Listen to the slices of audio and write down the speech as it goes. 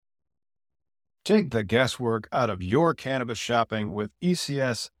Take the guesswork out of your cannabis shopping with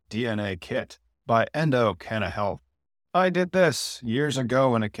ECS DNA Kit by Endo Canna Health. I did this years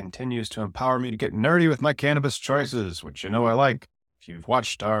ago, and it continues to empower me to get nerdy with my cannabis choices, which you know I like. If you've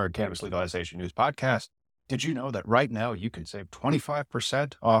watched our Cannabis Legalization News podcast, did you know that right now you can save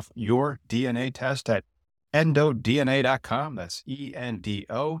 25% off your DNA test at endodna.com? That's ENDODNA.com,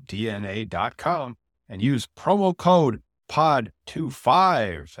 and use promo code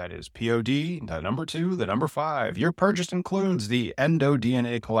POD25. That is POD, the number 2, the number 5. Your purchase includes the Endo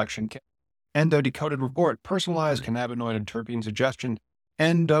DNA Collection Kit, Endo Decoded Report, personalized cannabinoid and terpene suggestion,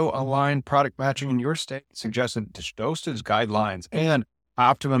 Endo Aligned product matching in your state, suggested dosage guidelines, and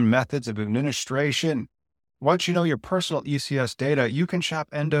optimum methods of administration. Once you know your personal ECS data, you can shop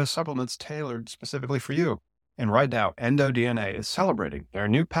Endo supplements tailored specifically for you. And right now, Endo DNA is celebrating their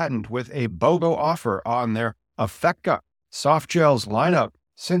new patent with a BOGO offer on their Affeca soft gels lineup.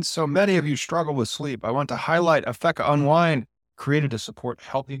 Since so many of you struggle with sleep, I want to highlight Affeca Unwind, created to support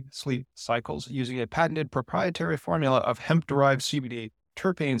healthy sleep cycles using a patented proprietary formula of hemp-derived CBD,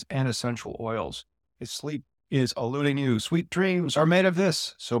 terpenes, and essential oils. If sleep is eluding you, sweet dreams are made of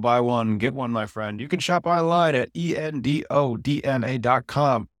this. So buy one, get one, my friend. You can shop online at endodna.com.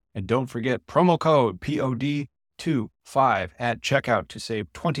 And don't forget promo code POD25 at checkout to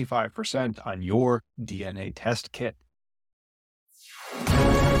save 25% on your DNA test kit.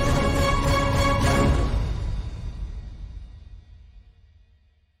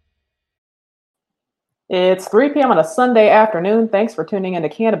 It's 3 p.m. on a Sunday afternoon. Thanks for tuning in to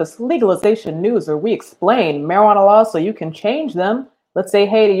Cannabis Legalization News, where we explain marijuana laws so you can change them. Let's say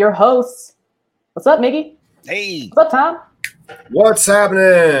hey to your hosts. What's up, Miggy? Hey. What's up, Tom? What's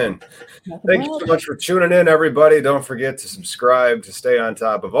happening? Thank you so much for tuning in, everybody. Don't forget to subscribe to stay on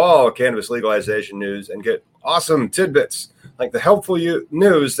top of all cannabis legalization news and get awesome tidbits like the helpful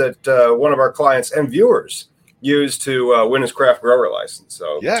news that one of our clients and viewers use to win his craft grower license.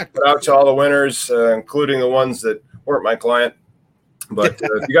 So yeah, put out to all the winners, including the ones that weren't my client. But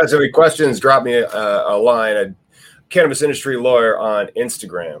if you guys have any questions, drop me a line at Cannabis Industry Lawyer on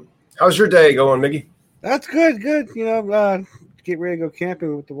Instagram. How's your day going, Miggy? That's good. You know, get ready to go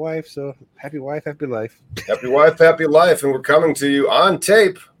camping with the wife. So happy wife, happy life. Happy wife, happy life. And we're coming to you on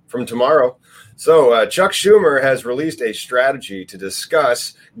tape from tomorrow. So Chuck Schumer has released a strategy to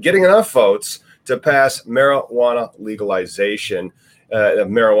discuss getting enough votes to pass marijuana legalization.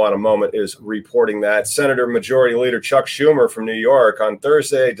 Marijuana Moment is reporting that Senator Majority Leader Chuck Schumer from New York on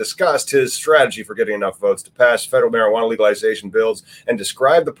Thursday discussed his strategy for getting enough votes to pass federal marijuana legalization bills and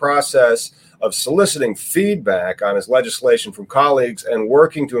described the process of soliciting feedback on his legislation from colleagues and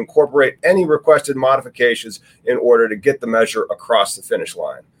working to incorporate any requested modifications in order to get the measure across the finish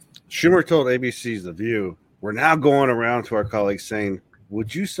line. Schumer told ABC's The View, "We're now going around to our colleagues saying,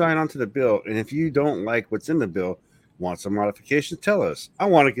 would you sign on to the bill? And if you don't like what's in the bill, want some modifications, tell us. I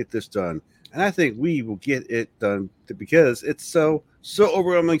want to get this done. And I think we will get it done because it's so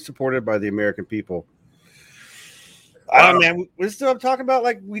overwhelmingly supported by the American people." Man, we're still talking about,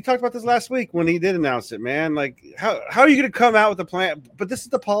 like, we talked about this last week when he did announce it, man. Like, how are you going to come out with a plan? But this is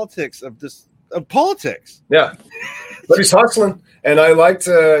the politics of politics. Yeah, but he's hustling. And I like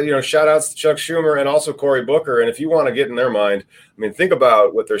to, shout outs to Chuck Schumer and also Cory Booker. And if you want to get in their mind, I mean, think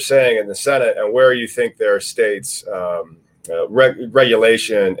about what they're saying in the Senate and where you think their state's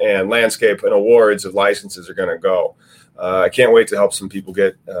regulation and landscape and awards of licenses are going to go. I can't wait to help some people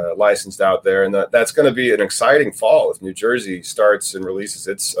get licensed out there. And that's going to be an exciting fall if New Jersey starts and releases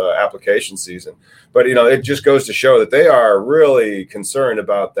its application season. But, it just goes to show that they are really concerned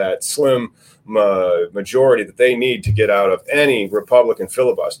about that slim majority that they need to get out of any Republican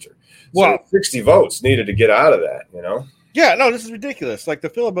filibuster. Well, 60 votes needed to get out of that, Yeah, no, this is ridiculous. Like, the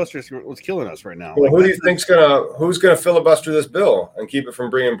filibuster was killing us right now. Well, like, who do you think's who's gonna filibuster this bill and keep it from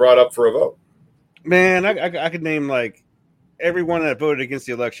being brought up for a vote? Man, I could name, like, everyone that voted against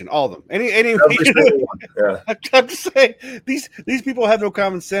the election, all of them. Any Yeah. I'm just saying, these people have no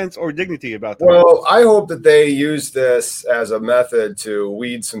common sense or dignity about them. Well, I hope that they use this as a method to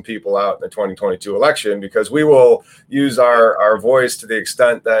weed some people out in the 2022 election, because we will use our voice to the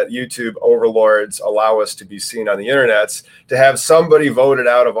extent that YouTube overlords allow us to be seen on the internets, to have somebody voted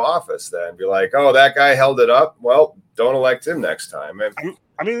out of office then be like, oh, that guy held it up. Well, don't elect him next time.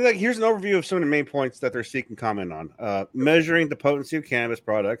 I mean, like, here's an overview of some of the main points that they're seeking comment on. Measuring the potency of cannabis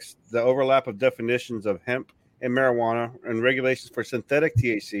products, the overlap of definitions of hemp and marijuana, and regulations for synthetic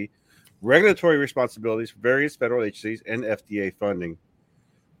THC, regulatory responsibilities for various federal agencies, and FDA funding.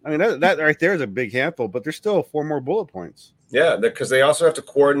 I mean, that right there is a big handful, but there's still 4 more bullet points. Yeah, because they also have to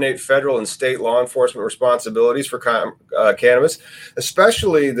coordinate federal and state law enforcement responsibilities for cannabis,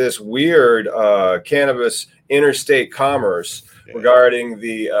 especially this weird cannabis interstate commerce regarding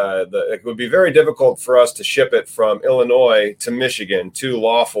the. It would be very difficult for us to ship it from Illinois to Michigan to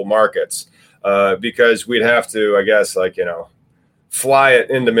lawful markets because we'd have to, I guess, fly it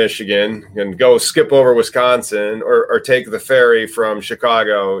into Michigan and go skip over Wisconsin or take the ferry from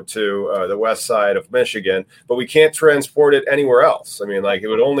Chicago to the west side of Michigan, but we can't transport it anywhere else. I mean, it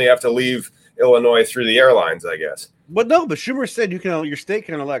would only have to leave Illinois through the airlines, I guess. But Schumer said your state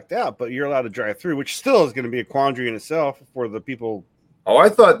can elect out, but you're allowed to drive through, which still is going to be a quandary in itself for the people. Oh, I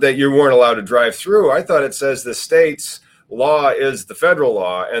thought that you weren't allowed to drive through. I thought it says the state's law is the federal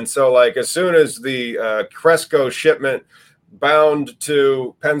law. And so as soon as the Cresco shipment bound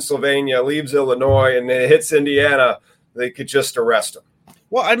to Pennsylvania leaves Illinois and it hits Indiana, they could just arrest him.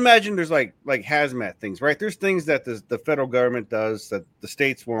 Well, I'd imagine there's like hazmat things, right? There's things that the federal government does that the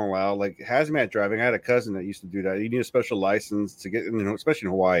states won't allow, like hazmat driving. I had a cousin that used to do that. You need a special license to get, especially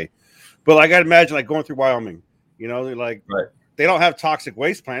in Hawaii. But I'd imagine going through Wyoming, right. They don't have toxic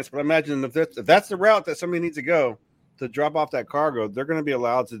waste plants, but I imagine if that's the route that somebody needs to go to drop off that cargo, they're going to be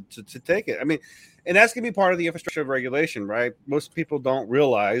allowed to take it. I mean, and that's going to be part of the infrastructure of regulation, right? Most people don't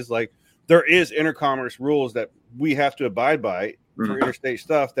realize there is intercommerce rules that we have to abide by for interstate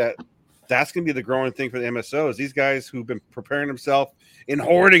stuff. That's going to be the growing thing for the MSOs. These guys who've been preparing themselves and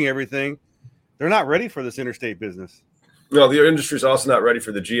hoarding everything, they're not ready for this interstate business. No, the industry is also not ready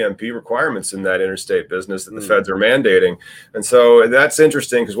for the GMP requirements in that interstate business that the feds are mandating. And so that's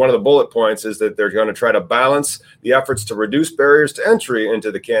interesting because one of the bullet points is that they're going to try to balance the efforts to reduce barriers to entry into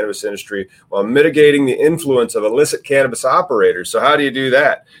the cannabis industry while mitigating the influence of illicit cannabis operators. So how do you do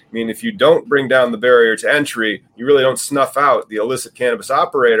that? I mean, if you don't bring down the barrier to entry, you really don't snuff out the illicit cannabis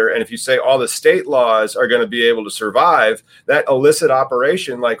operator. And if you say all the state laws are going to be able to survive that illicit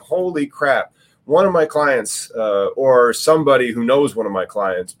operation, holy crap. One of my clients or somebody who knows one of my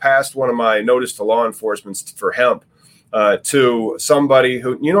clients passed one of my notice to law enforcement for hemp to somebody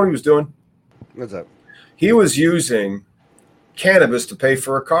who, you know what he was doing? What's up? He was using cannabis to pay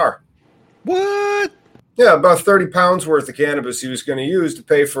for a car. What? Yeah, about 30 pounds worth of cannabis he was going to use to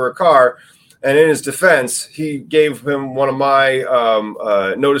pay for a car. And in his defense, he gave him one of my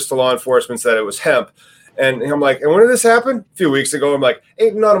notice to law enforcement that it was hemp. And I'm like, and when did this happen? A few weeks ago. I'm like,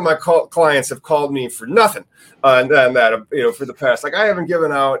 ain't none of my clients have called me for nothing. And that, for the past, I haven't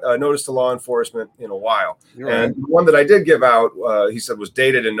given out a notice to law enforcement in a while. And the one that I did give out, he said was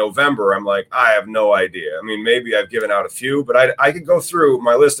dated in November. I'm like, I have no idea. I mean, maybe I've given out a few, but I could go through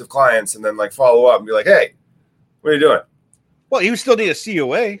my list of clients and then follow up and be like, hey, what are you doing? Well, you still need a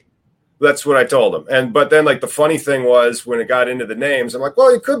COA. That's what I told him. But then the funny thing was when it got into the names, I'm like, well,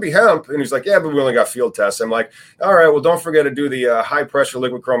 it could be hemp. And he's like, yeah, but we only got field tests. I'm like, all right, well, don't forget to do the high pressure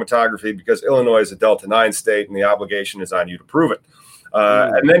liquid chromatography because Illinois is a Delta 9 state and the obligation is on you to prove it.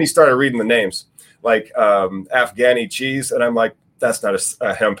 And then he started reading the names Afghani cheese. And I'm like, that's not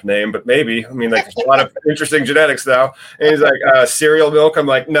a hemp name, but maybe. I mean, there's a lot of interesting genetics now. And he's like, cereal milk. I'm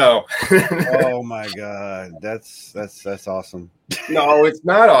like, no. Oh my God. That's awesome. No, it's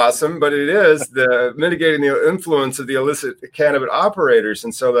not awesome, but it is the mitigating the influence of the illicit cannabis operators.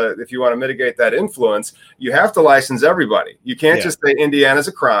 And so that if you want to mitigate that influence, you have to license everybody. You can't just say Indiana's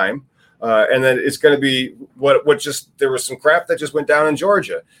a crime. And then it's going to be there was some crap that just went down in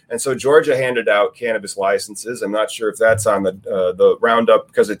Georgia. And so Georgia handed out cannabis licenses. I'm not sure if that's on the roundup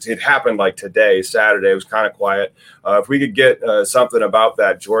because it happened today, Saturday. It was kind of quiet. If we could get something about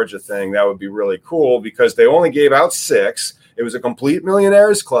that Georgia thing, that would be really cool because they only gave out 6. It was a complete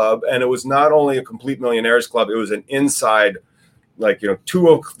millionaires club. And it was not only a complete millionaires club, it was an inside, 2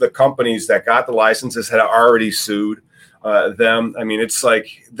 of the companies that got the licenses had already sued them. I mean, it's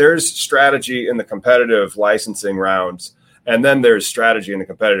there's strategy in the competitive licensing rounds, and then there's strategy in the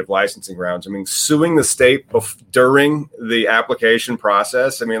competitive licensing rounds. I mean, suing the state during the application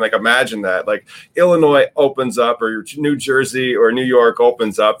process. I mean, imagine that. Illinois opens up, or New Jersey or New York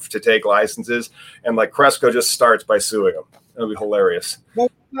opens up to take licenses, and Cresco just starts by suing them. That'd be hilarious.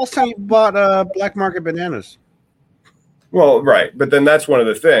 Well, last time you bought black market bananas. Well, right. But then that's one of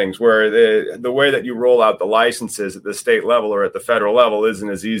the things where the way that you roll out the licenses at the state level or at the federal level isn't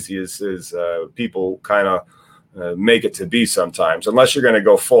as easy as people kind of make it to be sometimes, unless you're going to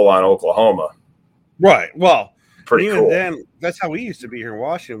go full on Oklahoma. Right. Well, pretty even cool. Then, that's how we used to be here in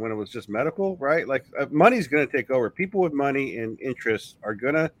Washington when it was just medical, right? Money's going to take over. People with money and interests are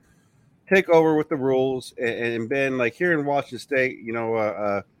going to take over with the rules. And Ben, here in Washington State,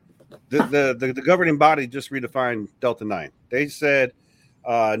 the governing body just redefined Delta 9. They said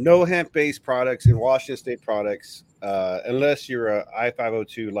no hemp-based products in Washington State products unless you're a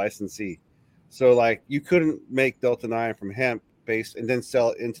I-502 licensee. So, like, you couldn't make Delta 9 from hemp-based and then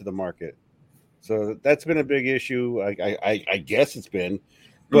sell it into the market. So that's been a big issue. I guess it's been.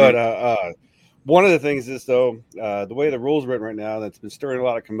 But one of the things is, though, the way the rules are written right now that's been stirring a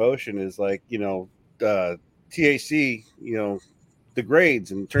lot of commotion is, like, THC,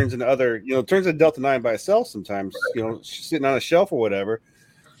 degrades and turns into other, turns into Delta 9 by itself sometimes, sitting on a shelf or whatever.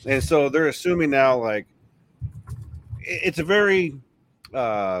 And so they're assuming now, like, it's a very,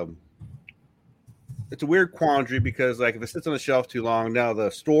 it's a weird quandary because, like, if it sits on the shelf too long, now the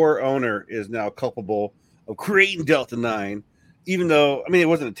store owner is now culpable of creating Delta 9, even though, I mean, it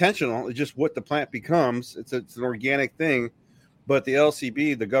wasn't intentional. It's just what the plant becomes. It's an organic thing. But the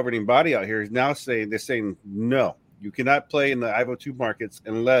LCB, the governing body out here, is now saying, no, you cannot play in the I-502 markets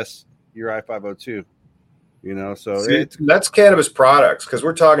unless you're I-502. So that's cannabis products, because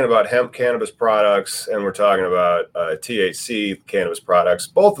we're talking about hemp cannabis products and we're talking about THC cannabis products.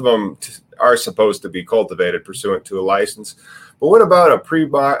 Both of them are supposed to be cultivated pursuant to a license. But what about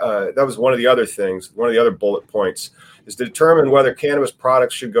that was one of the other things, one of the other bullet points, is to determine whether cannabis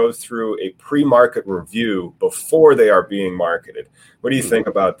products should go through a pre-market review before they are being marketed. What do you think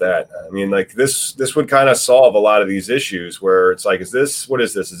about that? I mean, like, this would kind of solve a lot of these issues where it's like, what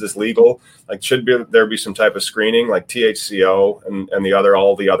is this? Is this legal? Like, there be some type of screening like THCO and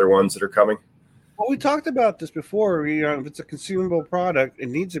all the other ones that are coming? Well, we talked about this before. If it's a consumable product, it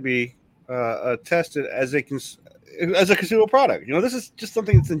needs to be tested as a consumable product. This is just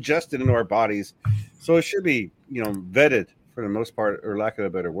something that's ingested into our bodies, so it should be vetted for the most part, or lack of a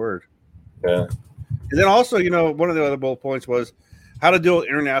better word. Yeah. And then also, one of the other bullet points was how to deal with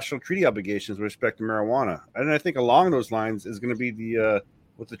international treaty obligations with respect to marijuana. And I think along those lines is going to be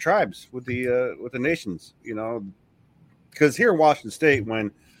with the tribes, with the nations. Because here in Washington State,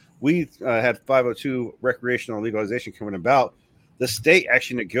 when we had 502 recreational legalization coming about, the state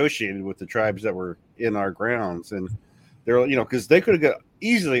actually negotiated with the tribes that were in our grounds, and they're, because they could have got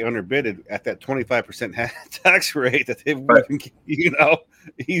easily underbidded at that 25% tax rate that they've,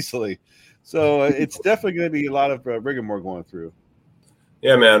 easily. So it's definitely going to be a lot of rigmarole going through.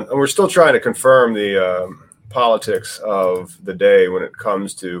 Yeah, man. And we're still trying to confirm the politics of the day when it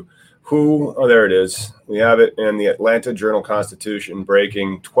comes to there it is. We have it in the Atlanta Journal-Constitution,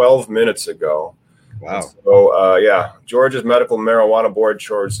 breaking 12 minutes ago. Wow. So, Georgia's Medical Marijuana Board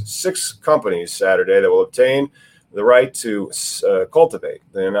charged 6 companies Saturday that will obtain the right to cultivate.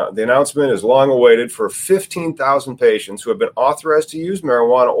 The announcement is long awaited for 15,000 patients who have been authorized to use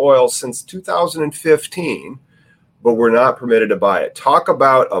marijuana oil since 2015, but were not permitted to buy it. Talk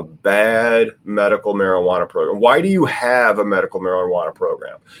about a bad medical marijuana program. Why do you have a medical marijuana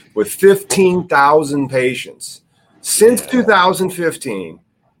program with 15,000 patients since 2015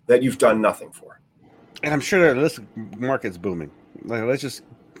 that you've done nothing for? And I'm sure this market's booming. Like, let's just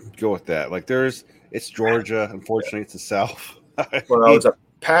go with that. Like, it's Georgia. Unfortunately, it's the South. Well, it's a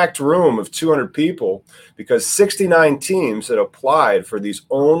packed room of 200 people because 69 teams that applied for these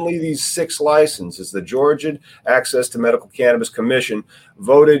 6 licenses. The Georgia Access to Medical Cannabis Commission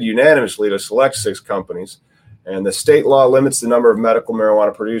voted unanimously to select 6 companies. And the state law limits the number of medical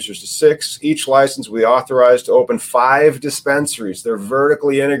marijuana producers to 6. Each license will be authorized to open 5 dispensaries. They're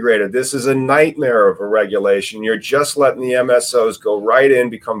vertically integrated. This is a nightmare of a regulation. You're just letting the MSOs go right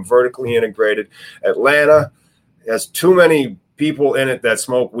in, become vertically integrated. Atlanta has too many people in it that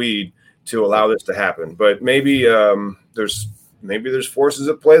smoke weed to allow this to happen. But maybe there's forces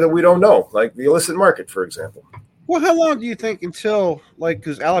at play that we don't know, like the illicit market, for example. Well, how long do you think until, like,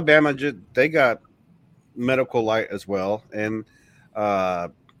 because Alabama, they got medical light as well, and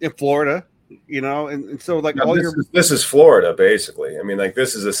in Florida, and so, like, this is Florida, basically. I mean, like,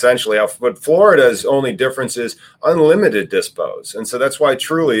 this is essentially but Florida's only difference is unlimited dispose, and so that's why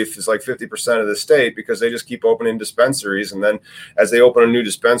True Leaf is like 50% of the state, because they just keep opening dispensaries, and then as they open a new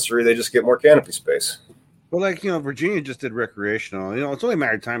dispensary, they just get more canopy space. Well, like, Virginia just did recreational. It's only a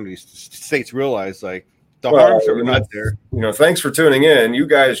matter of time these states realize, like, the harms are not there. Thanks for tuning in. You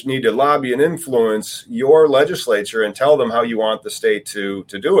guys need to lobby and influence your legislature and tell them how you want the state to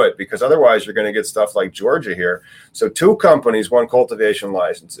do it, because otherwise you're going to get stuff like Georgia here. So 2 companies won cultivation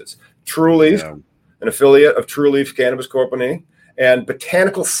licenses. True Leaf, an affiliate of True Leaf Cannabis Company, and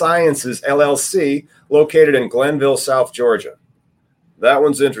Botanical Sciences, LLC, located in Glenville, South Georgia. That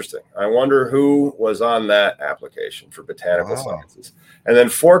one's interesting. I wonder who was on that application for botanical sciences. And then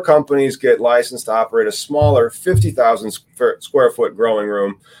 4 companies get licensed to operate a smaller 50,000 square foot growing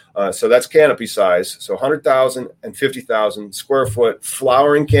room. So that's canopy size. So 100,000 and 50,000 square foot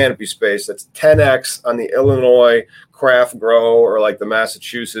flowering canopy space. That's 10x on the Illinois craft grow, or like the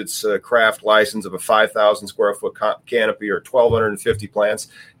Massachusetts craft license of a 5,000 square foot canopy, or 1,250 plants.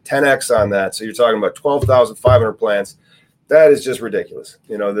 10x on that. So you're talking about 12,500 plants. That is just ridiculous.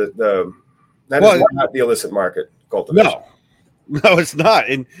 You know, that is not the illicit market cultivation. No, it's not.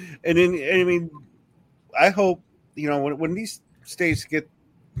 And I mean, I hope, you know, when these states get,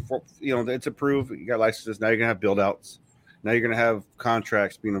 you know, it's approved, you got licenses, now you're gonna have build outs, now you're gonna have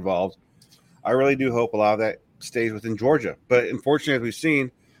contracts being involved. I really do hope a lot of that stays within Georgia. But unfortunately, as we've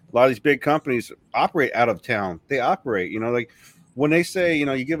seen, a lot of these big companies operate out of town. They operate, you know, like when they say, you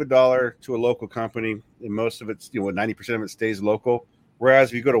know, you give $1 to a local company, and most of it's, you know, 90% of it stays local. Whereas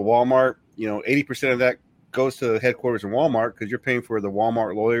if you go to Walmart, you know, 80% of that goes to the headquarters in Walmart, because you're paying for the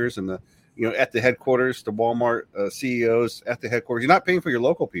Walmart lawyers and the, you know, at the headquarters, the Walmart CEOs at the headquarters. You're not paying for your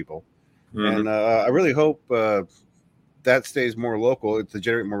local people. Mm-hmm. And I really hope that stays more local to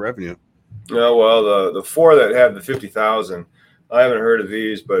generate more revenue. No, well, the 4 that have the 50,000, I haven't heard of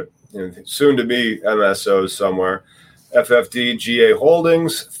these, but you know, soon to be MSOs somewhere. FFD GA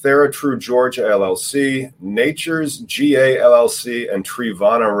Holdings, TheraTrue Georgia LLC, Nature's GA LLC, and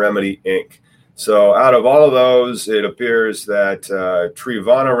Trivana Remedy Inc. So out of all of those, it appears that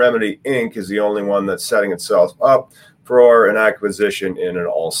Trivana Remedy Inc. is the only one that's setting itself up for an acquisition in an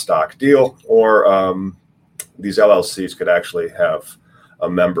all-stock deal, or these LLCs could actually have a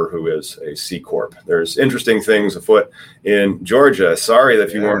member who is a C Corp. There's interesting things afoot in Georgia. Sorry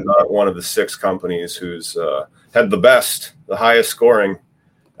that you weren't one of the 6 companies who's had the highest scoring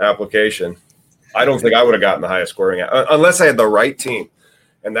application. I don't think I would have gotten the highest scoring unless I had the right team.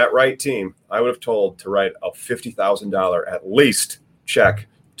 And that right team, I would have told to write a $50,000 at least check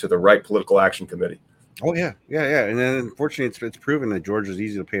to the right political action committee. Oh, yeah. And then unfortunately, it's proven that Georgia's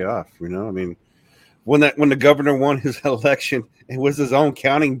easy to pay off. You know, I mean, when the governor won his election and was his own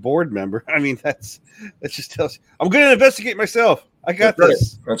counting board member, I mean, that just tells you, I'm going to investigate myself. I got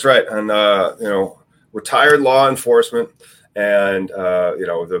this. Right. That's right. And, you know, retired law enforcement and, you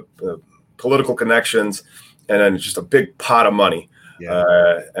know, the political connections, and then just a big pot of money.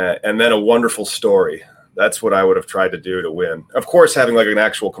 Yeah. And then a wonderful story. That's what I would have tried to do to win. Of course, having like an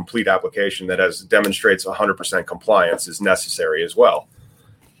actual complete application that demonstrates 100% compliance is necessary as well.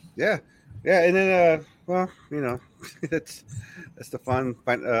 Yeah. And then, well, you know, that's the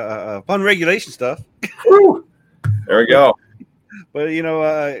fun regulation stuff. Woo! There we go. But you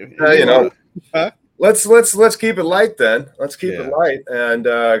know, let's keep it light then. Let's keep it light, and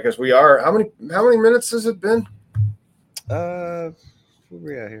because we are, how many minutes has it been? What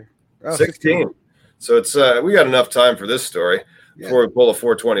we at here? 16. So it's we got enough time for this story before we pull a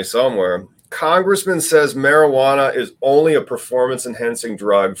 420 somewhere. Congressman says marijuana is only a performance-enhancing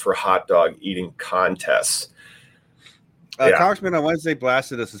drug for hot dog eating contests. Congressman on Wednesday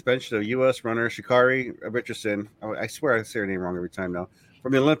blasted a suspension of U.S. runner Sha'Carri Richardson. I swear I say her name wrong every time now.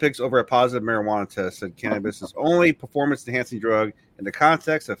 From the Olympics over a positive marijuana test, said cannabis is only performance-enhancing drug in the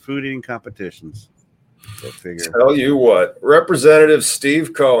context of food eating competitions. Go figure. Tell you what, Representative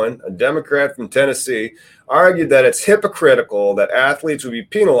Steve Cohen, a Democrat from Tennessee, argued that it's hypocritical that athletes would be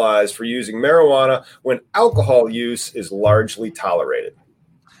penalized for using marijuana when alcohol use is largely tolerated.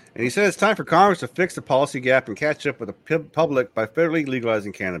 And he said it's time for Congress to fix the policy gap and catch up with the public by federally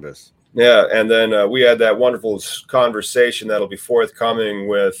legalizing cannabis. Yeah, and then we had that wonderful conversation that'll be forthcoming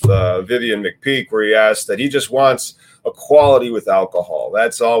with Vivian McPeak, where he asked that he just wants equality with alcohol.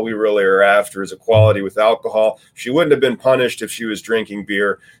 That's all we really are after, is equality with alcohol. She wouldn't have been punished if she was drinking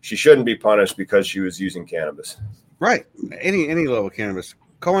beer. She shouldn't be punished because she was using cannabis. Right. Any level of cannabis.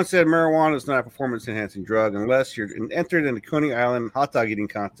 Cohen said marijuana is not a performance-enhancing drug unless you're entered in the Coney Island hot dog eating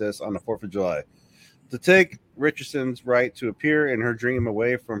contest on the 4th of July. To take Richardson's right to appear in her dream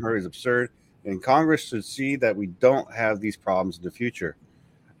away from her is absurd, and Congress should see that we don't have these problems in the future.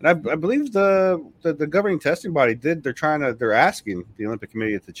 And I believe the governing testing body they're asking the Olympic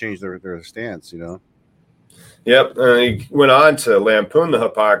Committee to change their stance, you know. Yep, and he went on to lampoon the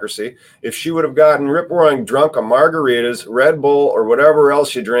hypocrisy. If she would have gotten rip-roaring drunk on margaritas, Red Bull, or whatever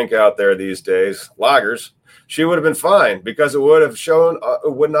else you drink out there these days, lagers, she would have been fine because it would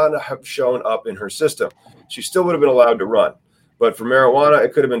not have shown up in her system. She still would have been allowed to run. But for marijuana,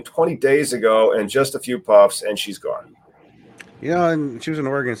 it could have been 20 days ago and just a few puffs, and she's gone. Yeah, and she was in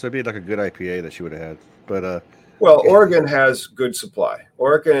Oregon, so it'd be like a good IPA that she would have had. But Well, Oregon has good supply.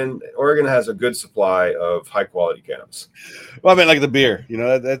 Oregon has a good supply of high quality cannabis. Well, I mean, like the beer.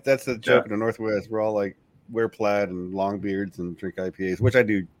 That's the joke in the Northwest. We're all like wear plaid and long beards and drink IPAs, which I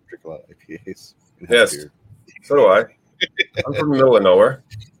do drink a lot of IPAs. Yes, beer. So do I. I'm from the middle of nowhere.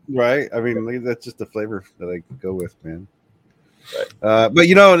 Right. I mean, that's just the flavor that I go with, man. Right. But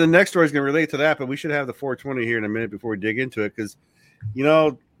the next story is going to relate to that. But we should have the 420 here in a minute before we dig into it, because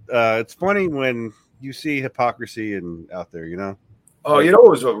it's funny when you see hypocrisy out there. Oh, what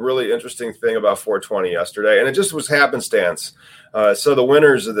was a really interesting thing about 420 yesterday, and it just was happenstance. So the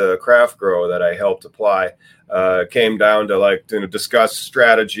winners of the craft grow that I helped apply came down to discuss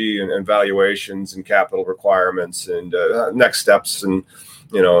strategy and valuations and capital requirements and next steps, and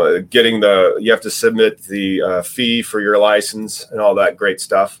getting you have to submit the fee for your license and all that great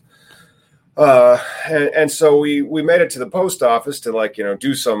stuff. And so we made it to the post office to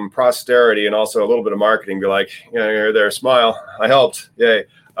do some posterity and also a little bit of marketing, be like, you're there, smile, I helped, yay.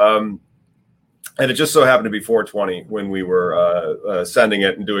 And it just so happened to be 420 when we were sending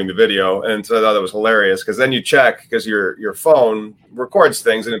it and doing the video. And so I thought that was hilarious, because then you check, because your phone records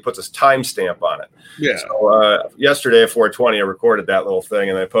things and it puts a timestamp on it. Yeah. So yesterday at 420, I recorded that little thing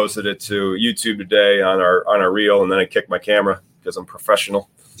and I posted it to YouTube today on our reel, and then I kicked my camera because I'm professional.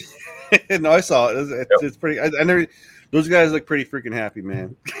 No, I saw it. It's pretty. I never. Those guys look pretty freaking happy,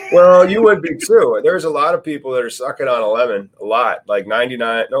 man. Well, you would be too. There's a lot of people that are sucking on a lemon. A lot, like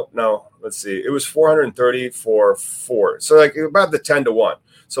 99. No. Let's see. It was 430 for 4. So like about the 10 to 1.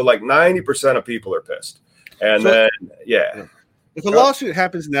 So like 90% of people are pissed. And then if a lawsuit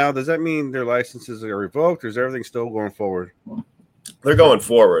happens now, does that mean their licenses are revoked, or is everything still going forward? They're going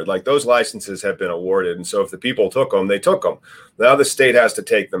forward. Like, those licenses have been awarded. And so if the people took them, they took them. Now the state has to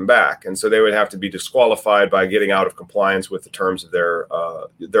take them back. And so they would have to be disqualified by getting out of compliance with the terms of their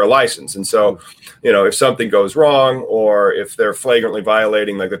license. And so, if something goes wrong, or if they're flagrantly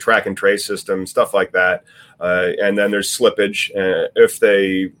violating like the track and trace system, stuff like that, and then there's slippage, if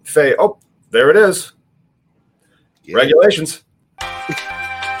they fail, oh, there it is. Yeah. Regulations.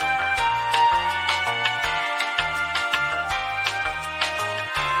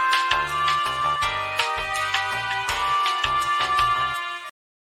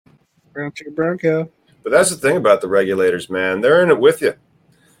 Brown chicken, brown cow. But that's the thing about the regulators, man. They're in it with you.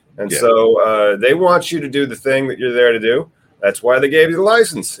 And so they want you to do the thing that you're there to do. That's why they gave you the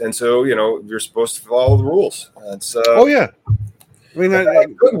license. And so, you're supposed to follow the rules. That's I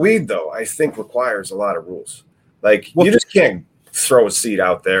mean, good weed, though, I think requires a lot of rules. Like, you just can't throw a seed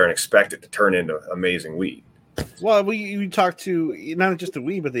out there and expect it to turn into amazing weed. Well, we talked to not just the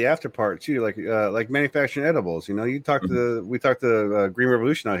weed, but the after part too, like manufacturing edibles. We talked to Green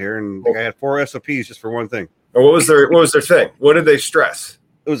Revolution out here, and I had 4 SOPs just for one thing. And what was their thing? What did they stress?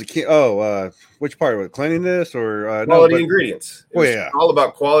 It was which part of it? Cleanliness or quality ingredients? It's all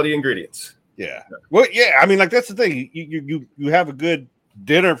about quality ingredients. Yeah. Well, yeah. I mean, like, that's the thing. You have a good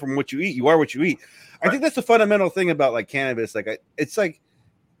dinner from what you eat. You are what you eat. Right. I think that's the fundamental thing about like cannabis. Like, it's like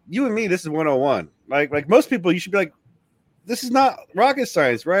you and me. This is 101. Like most people, you should be like, this is not rocket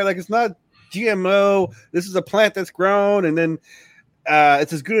science, right? Like, it's not GMO. This is a plant that's grown, and then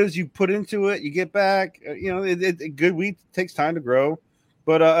it's as good as you put into it, you get back. Good wheat takes time to grow.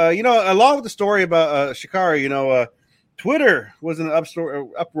 But along with the story about Shikari, Twitter was in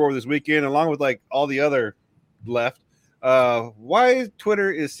an uproar this weekend, along with like all the other left. Why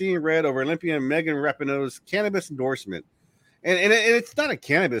Twitter is seeing red over Olympian Megan Rapinoe's cannabis endorsement. And it's not a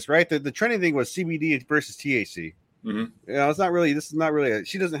cannabis, right? The trending thing was CBD versus THC. Mm-hmm. It's not really. This is not really.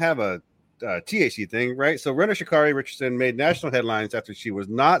 She doesn't have a THC thing, right? So runner Shikari Richardson made national headlines after she was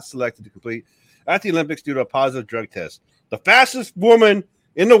not selected to complete at the Olympics due to a positive drug test. The fastest woman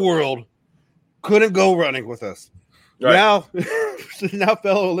in the world couldn't go running with us. Right. Now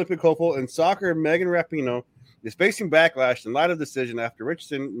fellow Olympic hopeful in soccer Megan Rapinoe is facing backlash in light of the decision after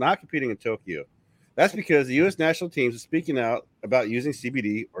Richardson not competing in Tokyo. That's because the U.S. national teams are speaking out about using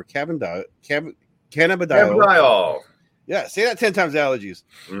CBD or cannabidiol. Yeah, say that 10 times, allergies.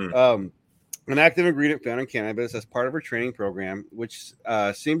 An active ingredient found in cannabis as part of her training program, which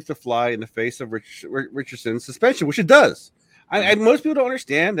seems to fly in the face of Richardson's suspension, which it does. Most people don't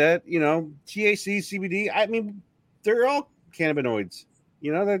understand that, THC, CBD, I mean, they're all cannabinoids.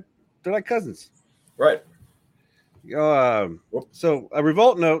 They're like cousins. Right. So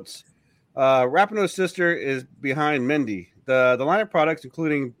Revolt notes, Rapinoe's sister is behind Mendy. The line of products,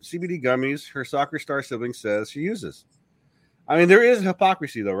 including CBD gummies, her soccer star sibling says she uses. I mean, there is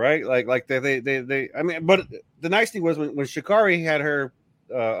hypocrisy, though, right? Like they. I mean, but the nice thing was when Shikari had her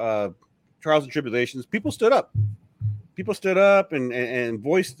trials and tribulations, people stood up. people stood up and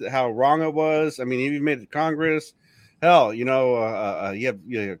voiced how wrong it was. I mean, he even made it to Congress. Hell, you have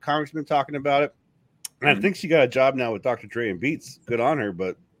a congressman talking about it. And I think she got a job now with Dr. Dre and Beats. Good on her,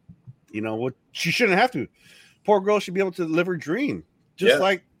 but you know what? She shouldn't have to. Poor girl should be able to live her dream, just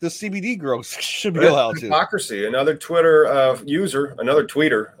like the CBD girls should be allowed to. Hypocrisy. Another Twitter user, another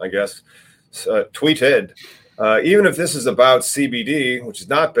tweeter, I guess, tweeted. Even if this is about CBD, which is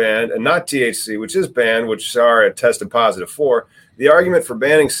not banned, and not THC, which is banned, which Sarah tested positive for, the argument for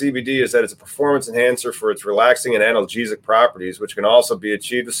banning CBD is that it's a performance enhancer for its relaxing and analgesic properties, which can also be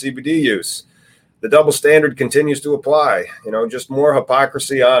achieved with CBD use. The double standard continues to apply, just more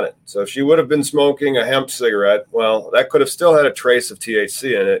hypocrisy on it. So if she would have been smoking a hemp cigarette, well, that could have still had a trace of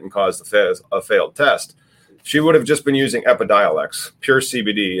THC in it and caused a failed test. If she would have just been using Epidiolex, pure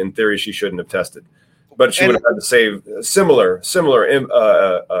CBD, in theory, she shouldn't have tested. But she would have had to save similar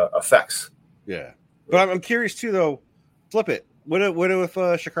effects. Yeah. But I'm curious, too, though. Flip it. What if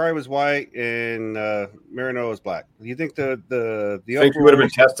Sha'Carri was white and Marino was black? Do you think the think you would have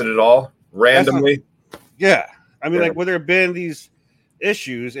been tested at all? Randomly? Yeah. I mean, like, would there have been these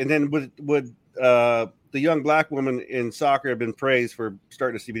issues, and then would the young black woman in soccer have been praised for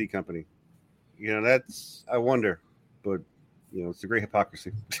starting a CBD company? I wonder. But, it's a great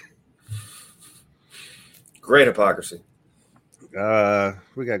hypocrisy. Great hypocrisy. We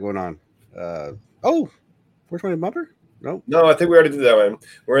got going on. 420 bumper? No, I think we already did that one.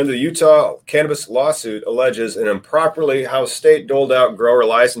 We're in the Utah cannabis lawsuit alleges an improperly how state doled out grower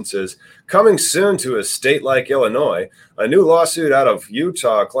licenses. Coming soon to a state like Illinois, a new lawsuit out of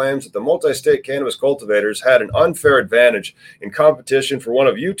Utah claims that the multi-state cannabis cultivators had an unfair advantage in competition for one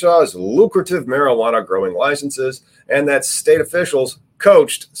of Utah's lucrative marijuana growing licenses, and that state officials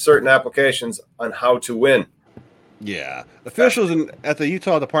coached certain applications on how to win. Yeah. Officials at the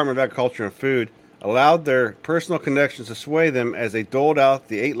Utah Department of Agriculture and Food allowed their personal connections to sway them as they doled out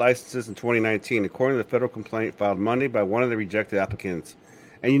the 8 licenses in 2019, according to the federal complaint filed Monday by one of the rejected applicants.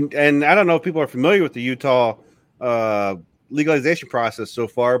 And I don't know if people are familiar with the Utah legalization process so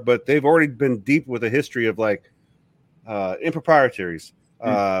far, but they've already been deep with a history of improprieties.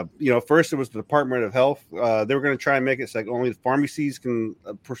 First it was the Department of Health. They were going to try and make it so only the pharmacies can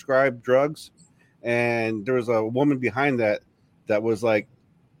prescribe drugs. And there was a woman behind that was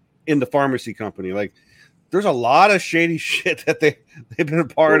in the pharmacy company. There's a lot of shady shit that they've been a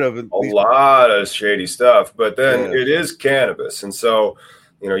part of. A lot of shady stuff, but then it is cannabis. And so,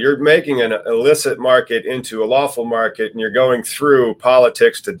 you're making an illicit market into a lawful market, and you're going through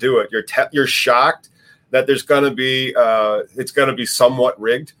politics to do it. You're shocked that there's going to be, it's going to be somewhat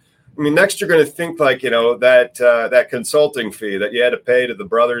rigged. I mean, next you're going to think that consulting fee that you had to pay to the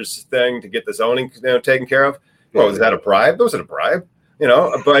brothers thing to get the zoning taken care of. Well, was that a bribe? That wasn't a bribe.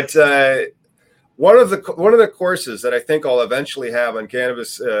 But one of the courses that I think I'll eventually have on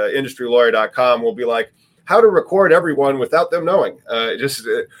cannabisindustrylawyer.com will be how to record everyone without them knowing. Just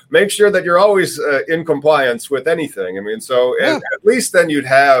make sure that you're always in compliance with anything. I mean, at least then you'd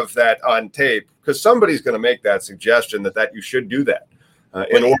have that on tape, because somebody's going to make that suggestion that you should do that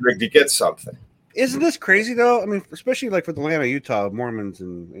in order to get something. Isn't this crazy though? I mean, especially for the land of Utah, Mormons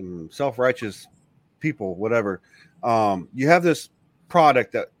and self-righteous people, whatever. You have this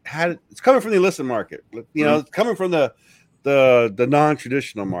product that it's coming from the illicit market, it's coming from the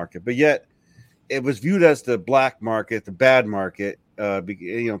non-traditional market, but yet it was viewed as the black market, the bad market.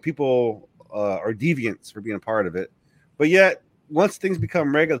 People are deviants for being a part of it, but yet once things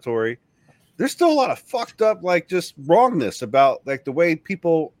become regulatory, there's still a lot of fucked up just wrongness about the way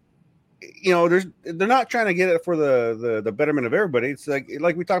people. They're not trying to get it for the betterment of everybody. It's like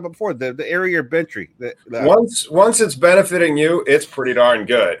we talked about before, the area of entry. Once it's benefiting you, it's pretty darn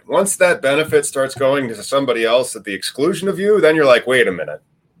good. Once that benefit starts going to somebody else at the exclusion of you, then you're like, wait a minute.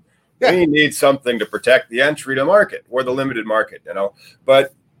 Yeah. We need something to protect the entry to market or the limited market,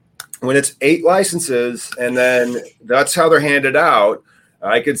 But when it's 8 licenses and then that's how they're handed out,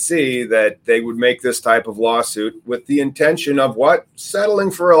 I could see that they would make this type of lawsuit with the intention of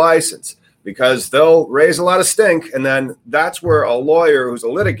settling for a license, because they'll raise a lot of stink. And then that's where a lawyer who's a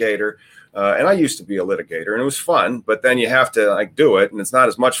litigator, and I used to be a litigator and it was fun, but then you have to do it. And it's not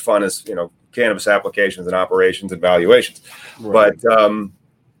as much fun as, cannabis applications and operations and valuations. Right. But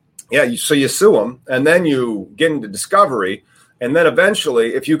so you sue them and then you get into discovery. And then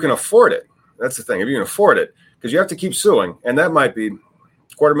eventually, if you can afford it, that's the thing, if you can afford it, because you have to keep suing. And that might be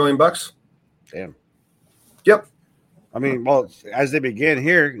 $250,000. Damn. Yep. I mean, well, as they begin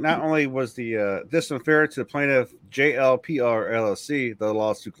here, not only was this unfair to the plaintiff JLPR LLC, the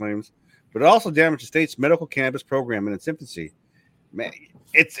lawsuit claims, but it also damaged the state's medical cannabis program in its infancy. Man,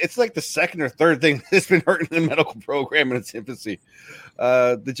 it's like the second or third thing that's been hurting the medical program in its infancy.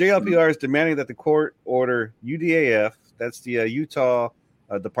 The JLPR is demanding that the court order UDAF, that's the Utah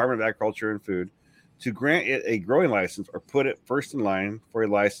Department of Agriculture and Food, to grant it a growing license or put it first in line for a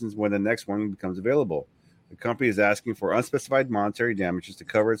license when the next one becomes available. The company is asking for unspecified monetary damages to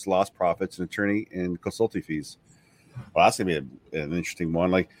cover its lost profits and attorney and consulting fees. Well, that's going to be an interesting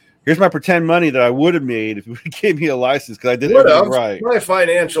one. Like, here's my pretend money that I would have made if you gave me a license because I did everything right. My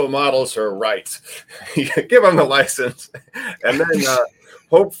financial models are right. Give them the license. And then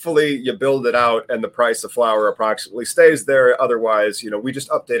hopefully you build it out and the price of flour approximately stays there. Otherwise, we just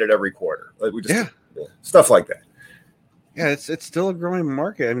update it every quarter. Like stuff like that. Yeah, it's still a growing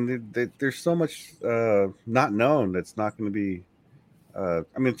market. I mean, there's so much not known that's not going to be.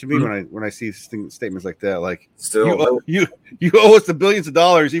 To me, when I see statements like that, like still you owe us the billions of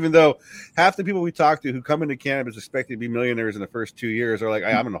dollars, even though half the people we talk to who come into cannabis expecting to be millionaires in the first 2 years are like,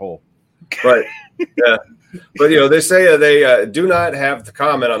 I'm in the hole. Right. Yeah. But they say they do not have to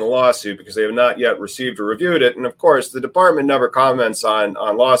comment on the lawsuit because they have not yet received or reviewed it. And of course, the department never comments on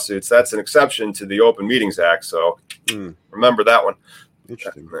lawsuits. That's an exception to the Open Meetings Act. So remember that one.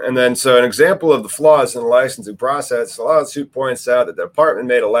 Interesting. And then, so an example of the flaws in the licensing process, the lawsuit points out that the department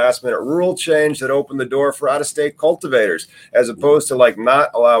made a last-minute rule change that opened the door for out-of-state cultivators, as opposed to not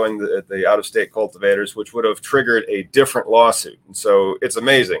allowing the out-of-state cultivators, which would have triggered a different lawsuit. And so it's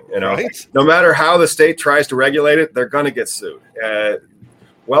amazing, Right? No matter how the state tries to regulate it, they're going to get sued.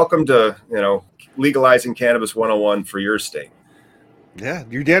 Welcome to legalizing cannabis 101 for your state. Yeah,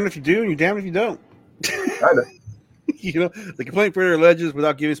 you're damned if you do, and you're damned if you don't. Kind of. The complaint further alleges,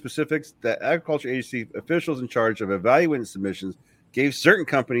 without giving specifics, that agriculture agency officials in charge of evaluating submissions gave certain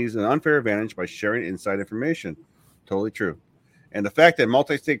companies an unfair advantage by sharing inside information. Totally true. And the fact that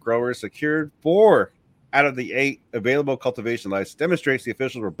multi-state growers secured 4 out of the 8 available cultivation licenses demonstrates the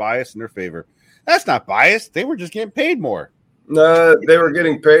officials were biased in their favor. That's not biased. They were just getting paid more. No, they were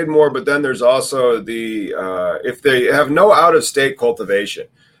getting paid more, but then there's also if they have no out-of-state cultivation,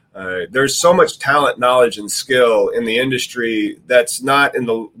 there's so much talent, knowledge, and skill in the industry that's not in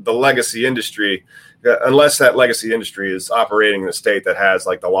the legacy industry, unless that legacy industry is operating in a state that has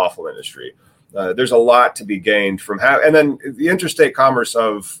the lawful industry. There's a lot to be gained from and then the interstate commerce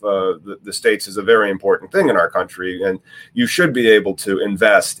of the states is a very important thing in our country, and you should be able to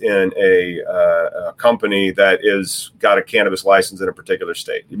invest in a company that is got a cannabis license in a particular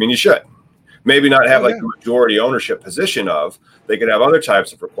state. I mean, you should. Maybe not have the majority ownership position of. They could have other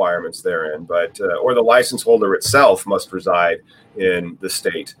types of requirements therein, but or the license holder itself must reside in the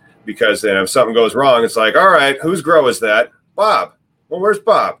state, because then if something goes wrong, it's like, all right, whose grow is that? Bob. Well, where's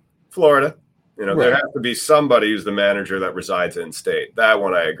Bob? Florida. Right. There has to be somebody who's the manager that resides in state. That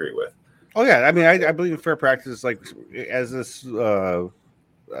one I agree with. Oh yeah, I mean, I believe in fair practice. Like as this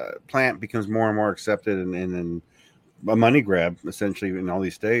plant becomes more and more accepted and a money grab essentially in all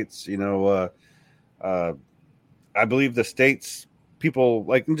these states, I believe the states, people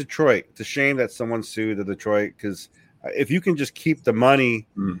like in Detroit, it's a shame that someone sued the Detroit, because if you can just keep the money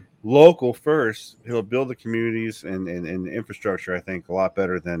local first, he'll build the communities and infrastructure, I think, a lot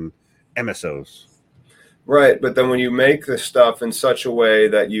better than MSOs. Right, but then when you make this stuff in such a way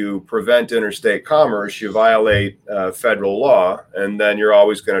that you prevent interstate commerce, you violate federal law, and then you're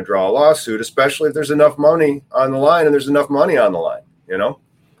always going to draw a lawsuit, especially if there's enough money on the line, and there's enough money on the line,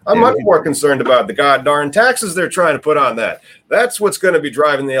 I'm much more concerned about the goddamn taxes they're trying to put on that. That's what's going to be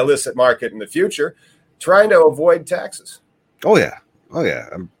driving the illicit market in the future, trying to avoid taxes. Oh, yeah.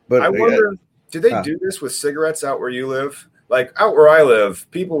 But I wonder, do they do this with cigarettes out where you live? Like out where I live,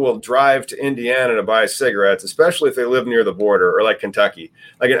 people will drive to Indiana to buy cigarettes, especially if they live near the border, or like Kentucky.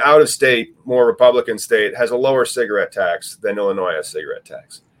 Like an out-of-state, more Republican state has a lower cigarette tax than Illinois has cigarette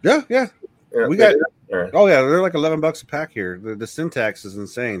tax. Yeah. We got. Oh yeah, they're like $11 a pack here. The syntax is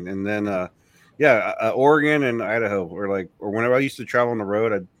insane. And then, Oregon and Idaho, or whenever I used to travel on the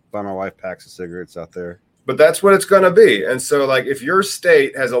road, I'd buy my wife packs of cigarettes out there. But that's what it's going to be. And so, if your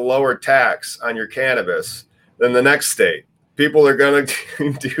state has a lower tax on your cannabis than the next state, people are going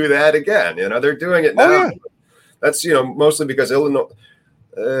to do that again. They're doing it now. Oh, yeah. That's mostly because Illinois.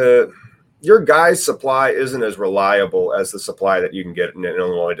 Your guy's supply isn't as reliable as the supply that you can get in an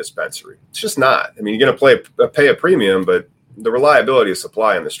Illinois dispensary. It's just not. I mean, you're going to pay a premium, but the reliability of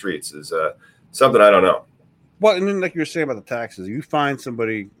supply in the streets is something I don't know. Well, and then like you were saying about the taxes, you find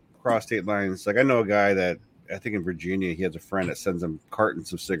somebody across state lines. Like I know a guy that I think in Virginia, he has a friend that sends him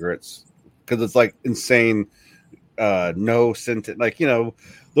cartons of cigarettes because it's insane. No scent.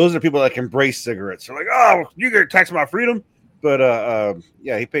 Those are people that embrace cigarettes. They're like, oh, you get taxed my freedom. But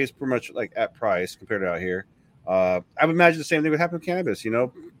he pays pretty much at price compared to out here. I would imagine the same thing would happen with cannabis,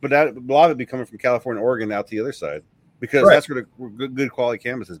 but a lot of it be coming from California, Oregon out the other side, because that's where the good quality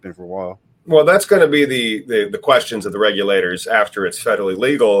cannabis has been for a while. Well, that's going to be the questions of the regulators after it's federally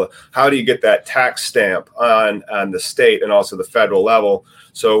legal. How do you get that tax stamp on the state and also the federal level?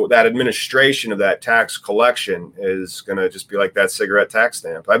 So that administration of that tax collection is going to just be like that cigarette tax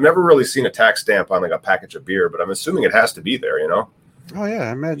stamp. I've never really seen a tax stamp on like a package of beer, but I'm assuming it has to be there, Oh yeah,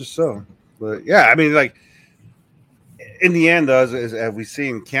 I imagine so. But yeah, I mean, like in the end, though, as we've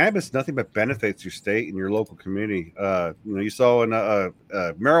seen, cannabis nothing but benefits your state and your local community. You saw in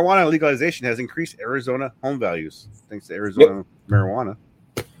marijuana legalization has increased Arizona home values thanks to Arizona marijuana.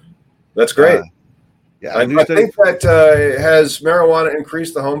 That's great. Yeah, I think that has marijuana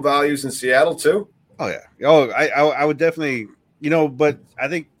increased the home values in Seattle too. Oh yeah. Oh, I would definitely, but I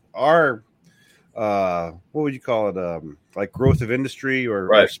think our what would you call it? Like growth of industry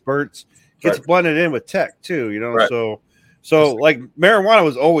or spurts gets blended in with tech too. So like marijuana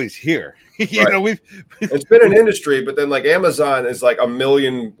was always here. It's been an industry, but then like Amazon is like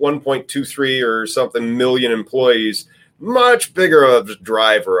 1.23 or something million employees. Much bigger of a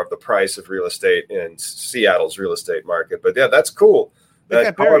driver of the price of real estate in Seattle's real estate market. But yeah, that's cool.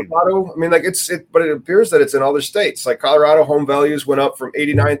 That Colorado, I mean, like but it appears that it's in other states. Like Colorado home values went up from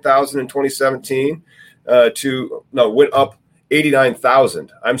 89,000 in 2017 went up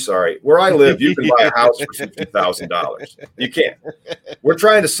 89,000. I'm sorry. Where I live, you can buy a house for $50,000. You can't. We're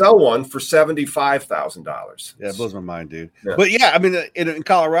trying to sell one for $75,000. Yeah, it blows my mind, dude. Yeah. But yeah, I mean, in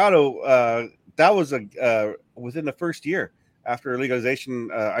Colorado, that was within the first year after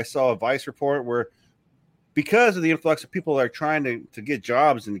legalization. I saw a Vice report where, because of the influx of people that are trying to get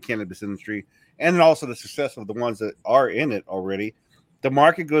jobs in the cannabis industry, and then also the success of the ones that are in it already, the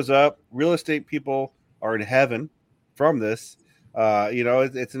market goes up. Real estate people are in heaven from this.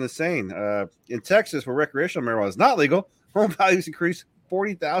 It's insane. In Texas, where recreational marijuana is not legal, home values increased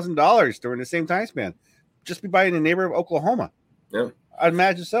 $40,000 during the same time span, just by in the neighborhood of Oklahoma. Yeah, I'd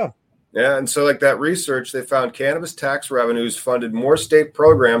imagine so. Yeah, and so like that research, they found cannabis tax revenues funded more state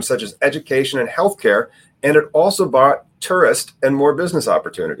programs such as education and healthcare, and it also brought tourists and more business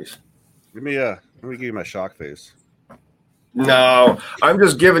opportunities. Let me give you my shock face. No, I'm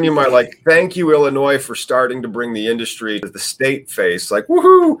just giving you my thank you, Illinois, for starting to bring the industry to the state face,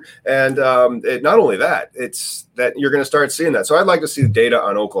 woohoo! And not only that, it's that you're going to start seeing that. So I'd like to see the data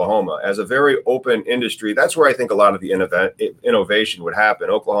on Oklahoma as a very open industry. That's where I think a lot of the innovation would happen,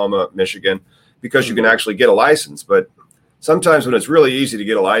 Oklahoma, Michigan, because you can actually get a license. But sometimes when it's really easy to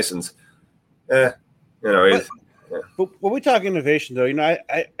get a license, But when we talk innovation, though,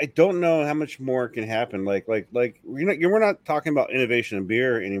 I don't know how much more can happen. We're not talking about innovation in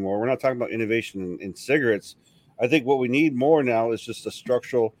beer anymore. We're not talking about innovation in cigarettes. I think what we need more now is just a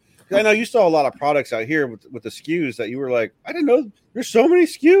structural. I know you saw a lot of products out here with the SKUs that you were like, I didn't know there's so many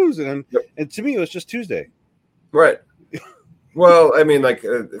SKUs, and to me it was just Tuesday. Right. Well, I mean,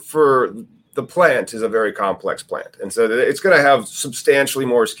 for the plant is a very complex plant. And so it's going to have substantially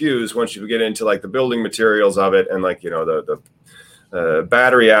more SKUs once you get into the building materials of it and the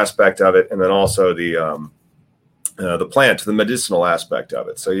battery aspect of it. And then also the plant, the medicinal aspect of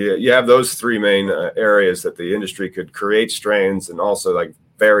it. So you have those three main areas that the industry could create strains and also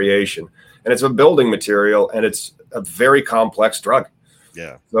variation. And it's a building material and it's a very complex drug.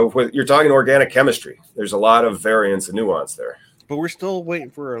 Yeah. So you're talking organic chemistry. There's a lot of variance and nuance there. But we're still waiting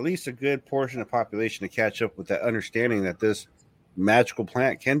for at least a good portion of the population to catch up with that understanding that this magical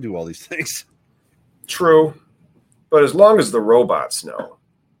plant can do all these things. True. But as long as the robots know.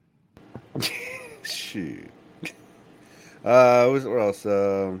 Shoot. What else?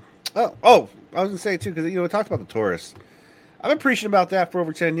 I was going to say, too, because, we talked about the tourists. I've been preaching about that for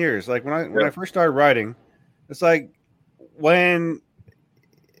over 10 years. When I first started writing, it's when...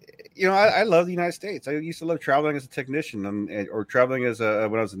 I love the United States. I used to love traveling as a technician or traveling as when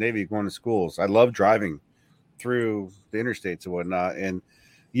I was in the Navy going to schools. I love driving through the interstates and whatnot. And,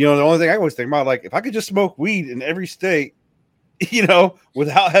 the only thing I always think about, if I could just smoke weed in every state,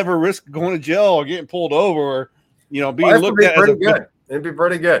 without having risk going to jail or getting pulled over or, being looked at as good. It'd be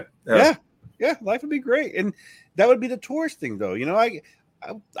pretty good. Yeah. Life would be great. And that would be the tourist thing, though. I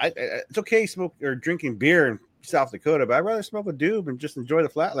it's okay smoke or drinking beer and South Dakota, but I'd rather smoke a doob and just enjoy the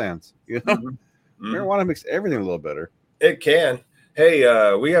flatlands. Marijuana makes everything a little better. It can.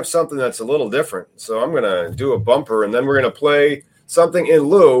 Hey, we have something that's a little different, so I'm gonna do a bumper, and then we're gonna play something in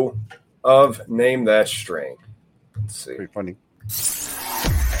lieu of Name That Strain. Let's see. Pretty funny.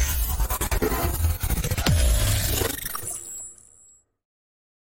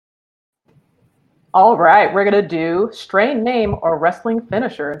 All right, we're going to do strain name or wrestling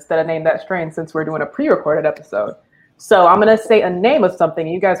finisher instead of name that strain since we're doing a pre-recorded episode. So I'm going to say a name of something.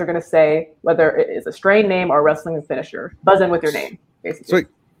 And you guys are going to say whether it is a strain name or wrestling finisher. Buzz in with your name, basically. Sweet.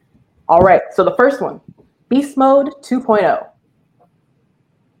 All right, so the first one, Beast Mode 2.0.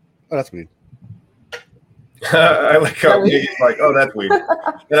 Oh, that's weird. I like how he's like, oh, that's weird.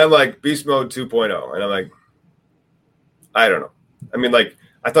 And I'm like, Beast Mode 2.0. And I'm like, I don't know. I mean, like,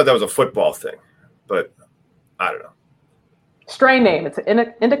 I thought that was a football thing, but I don't know. Strain name, it's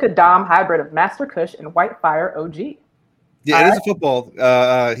an Indica Dom hybrid of Master Kush and Whitefire OG. Yeah, it is a football.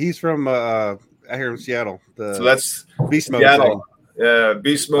 He's from out here in Seattle. So that's Beast Mode. Seattle. Yeah,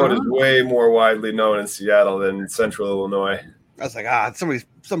 Beast Mode is way more widely known in Seattle than Central Illinois. I was like,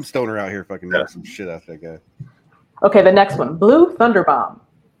 some stoner out here fucking knows some shit out that guy. Okay, the next one, Blue Thunder Bomb.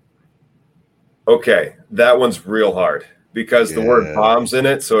 Okay, that one's real hard because the word bomb's in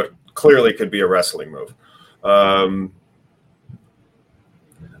it, so it clearly could be a wrestling move. I'm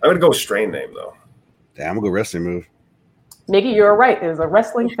going to go strain name, though. Damn, I'm going to go wrestling move. Miggy, you're right. It is a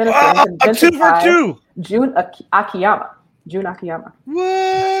wrestling finisher. I'm 2 for 2. Jun Akiyama.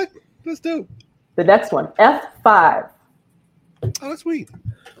 What? That's dope. The next one, F5. Oh, that's weed.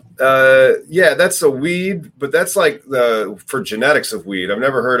 Yeah, that's a weed, but that's like for genetics of weed. I've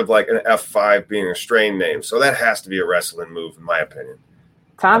never heard of like an F5 being a strain name, so that has to be a wrestling move, in my opinion.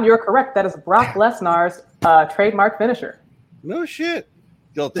 Tom, you're correct. That is Brock Lesnar's trademark finisher. No shit.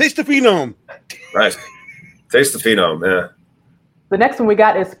 Yo, taste the phenom. Right. Taste the phenom, yeah. The next one we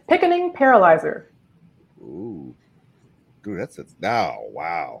got is Pickening Paralyzer. Ooh. Dude, that's it. Oh,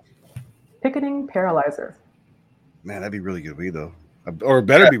 wow. Picketing Paralyzer. Man, that'd be really good weed, though. Or it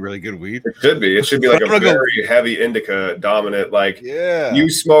better be really good weed. It should be. It should be like a very heavy indica dominant. Like, you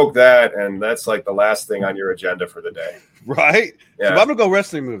smoke that, and that's like the last thing on your agenda for the day. Right? Yeah. So I'm going to go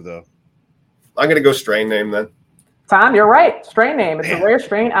wrestling move, though. I'm going to go strain name, then. Tom, you're right. Strain name. It's a rare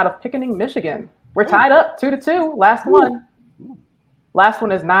strain out of Pickening, Michigan. We're tied up 2-2. Last one. Last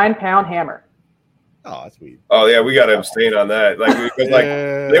one is 9 Pound Hammer. Oh, that's weird. Oh yeah, we got to abstain on that. Like because like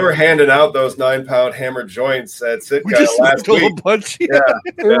they were handing out those 9 Pound Hammer joints at Sitka last week. A bunch.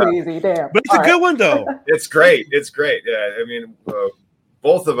 Too easy, damn. But it's a good one though. It's great. It's great. Yeah, I mean,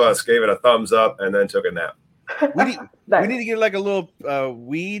 both of us gave it a thumbs up and then took a nap. We need to get like a little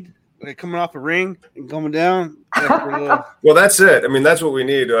weed coming off a ring and coming down. Well, that's it. I mean, that's what we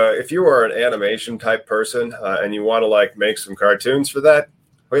need. If you are an animation type person and you want to like make some cartoons for that,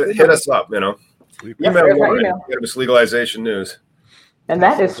 hit us up. You know. Cannabis legalization news. And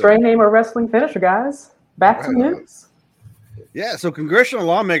that is strain name or wrestling finisher, guys. Back to news. Yeah, so congressional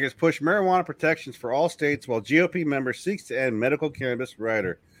lawmakers push marijuana protections for all states while GOP member seeks to end medical cannabis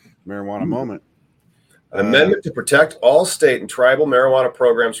rider. Marijuana moment. An amendment to protect all state and tribal marijuana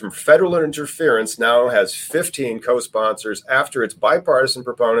programs from federal interference now has 15 co-sponsors after its bipartisan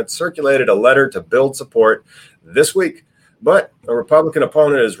proponents circulated a letter to build support this week. But a Republican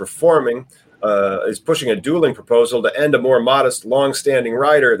opponent is pushing a dueling proposal to end a more modest, long-standing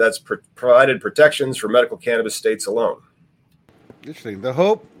rider that's provided protections for medical cannabis states alone. Interesting. The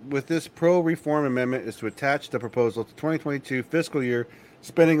hope with this pro-reform amendment is to attach the proposal to 2022 fiscal year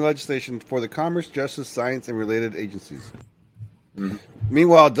spending legislation for the Commerce, Justice, Science, and related agencies. Mm-hmm.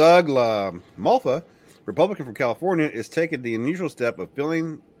 Meanwhile, Doug Malfa, Republican from California, is taking the unusual step of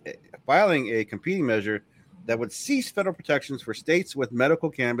filing a competing measure that would cease federal protections for states with medical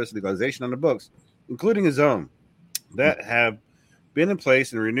cannabis legalization on the books, including his own, that have been in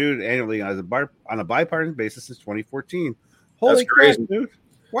place and renewed annually on a bipartisan basis since 2014. Holy crap, dude.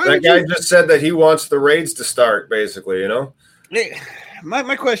 That guy just said that he wants the raids to start, basically, you know?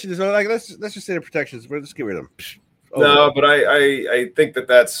 My question is, like, let's just say the protections, but let's get rid of them. No, but I think that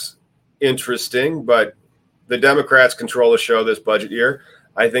that's interesting, but the Democrats control the show this budget year.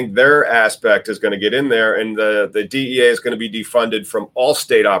 I think their aspect is going to get in there, and the DEA is going to be defunded from all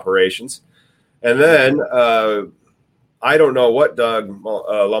state operations. And then I don't know what Doug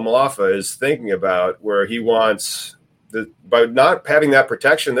Lamalaffa is thinking about, where he wants by not having that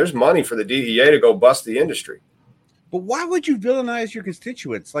protection, there's money for the DEA to go bust the industry. But why would you villainize your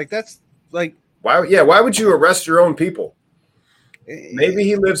constituents? Like, that's like why would you arrest your own people? Maybe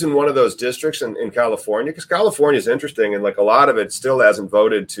he lives in one of those districts in California, because California is interesting, and like a lot of it still hasn't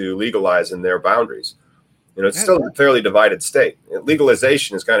voted to legalize in their boundaries. You know, it's still a fairly divided state.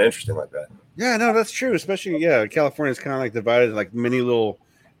 Legalization is kind of interesting like that. Yeah, no, that's true. Especially, California is kind of like divided in like many little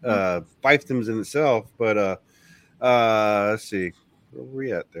fiefdoms in itself. But let's see, where were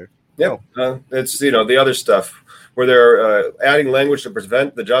we at there? Yep. It's, the other stuff where they're adding language to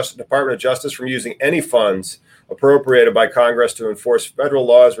prevent the Department of Justice from using any funds appropriated by Congress to enforce federal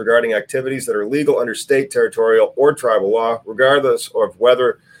laws regarding activities that are legal under state, territorial, or tribal law, regardless of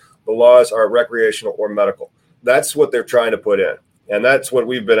whether the laws are recreational or medical. That's what they're trying to put in. And that's what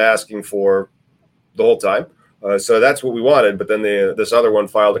we've been asking for the whole time. So that's what we wanted. But then this other one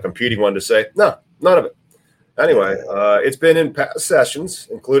filed a competing one to say, no, none of it. Anyway, it's been in past sessions,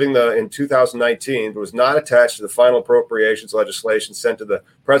 including in 2019, but was not attached to the final appropriations legislation sent to the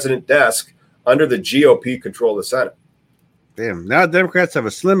president's desk under the GOP control of the Senate. Damn. Now Democrats have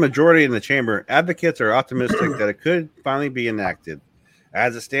a slim majority in the chamber. Advocates are optimistic that it could finally be enacted.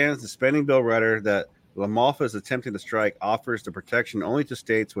 As it stands, the spending bill writer that LaMalfa is attempting to strike offers the protection only to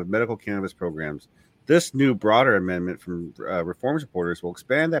states with medical cannabis programs. This new broader amendment from reform supporters will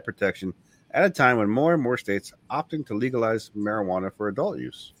expand that protection at a time when more and more states opting to legalize marijuana for adult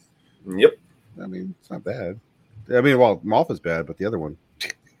use. Yep. I mean, it's not bad. I mean, well, Malfa's bad, but the other one.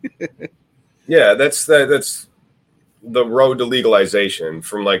 Yeah, that's the road to legalization,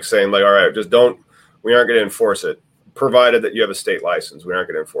 from saying all right, we aren't going to enforce it, provided that you have a state license. We aren't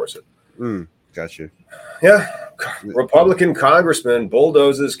going to enforce it. Gotcha. Yeah. Republican congressman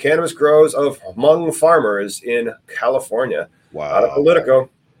bulldozes cannabis grows of Hmong farmers in California. Wow. Out of Politico.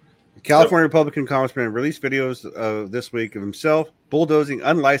 California Republican congressman released videos this week of himself bulldozing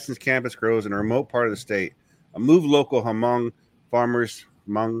unlicensed cannabis grows in a remote part of the state. A move local Hmong farmers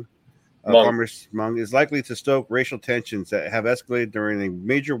is likely to stoke racial tensions that have escalated during a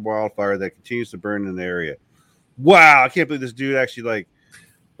major wildfire that continues to burn in the area. Wow, I can't believe this dude actually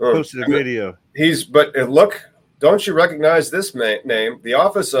posted a video. Look, don't you recognize this name? The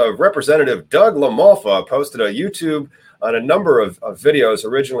office of Representative Doug LaMalfa posted a YouTube on a number of videos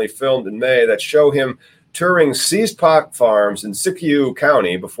originally filmed in May that show him touring seized pot farms in Siskiyou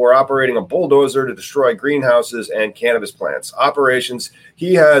County before operating a bulldozer to destroy greenhouses and cannabis plants. Operations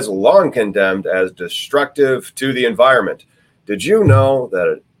he has long condemned as destructive to the environment. Did you know that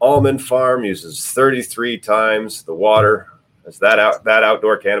an almond farm uses 33 times the water as that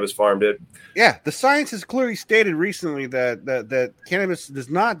outdoor cannabis farm did? Yeah, the science has clearly stated recently that cannabis does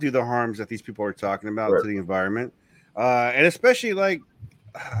not do the harms that these people are talking about to the environment. And especially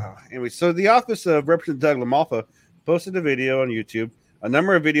anyway, so the office of Representative Doug LaMalfa posted a video on YouTube. A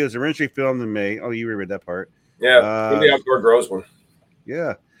number of videos originally filmed in May. Oh, you reread that part. Yeah, the outdoor grows one.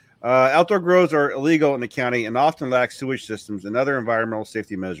 Yeah. Outdoor grows are illegal in the county and often lack sewage systems and other environmental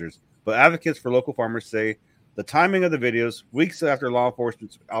safety measures. But advocates for local farmers say the timing of the videos, weeks after law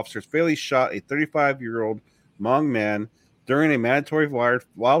enforcement officers fatally shot a 35-year-old Hmong man during a mandatory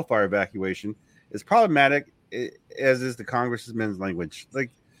wildfire evacuation, is problematic, as is the congressman's language.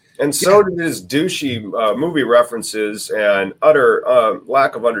 So did his douchey movie references and utter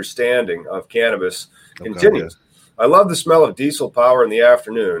lack of understanding of cannabis continues. I love the smell of diesel power in the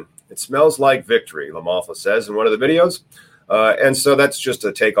afternoon. It smells like victory, LaMalfa says in one of the videos. And so that's just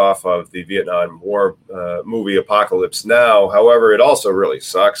a takeoff of the Vietnam War movie Apocalypse Now. However, it also really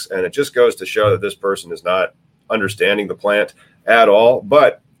sucks. And it just goes to show that this person is not understanding the plant at all,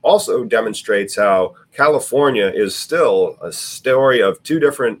 but also demonstrates how California is still a story of two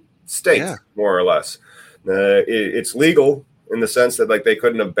different states, more or less. It's legal in the sense that they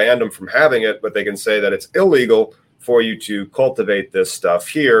couldn't have banned them from having it, but they can say that it's illegal for you to cultivate this stuff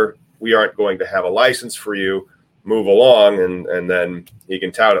here. We aren't going to have a license for you. Move along, and then he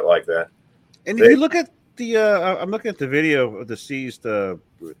can tout it like that. And if you look at the, I'm looking at the video of the seized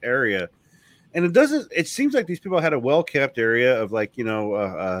area, and it seems like these people had a well-kept area of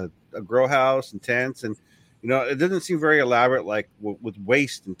a grow house and tents, and it doesn't seem very elaborate, with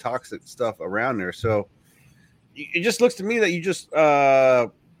waste and toxic stuff around there. So it just looks to me that you just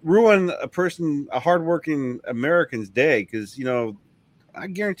ruin a hardworking American's day, because I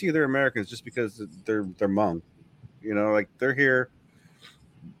guarantee you they're Americans just because they're Hmong. They're here.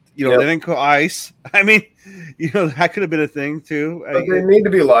 They didn't go ice. I mean, that could have been a thing too. But they need to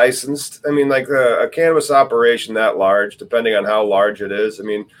be licensed. I mean, a cannabis operation that large, depending on how large it is. I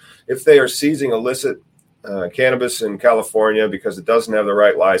mean, if they are seizing illicit cannabis in California because it doesn't have the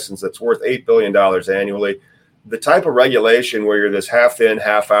right license, that's worth $8 billion annually. The type of regulation where you're this half in,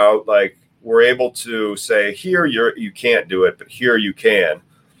 half out, we're able to say here you can't do it, but here you can.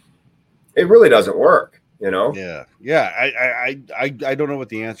 It really doesn't work. Yeah. I don't know what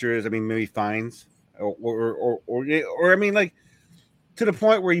the answer is. I mean, maybe fines, or I mean, to the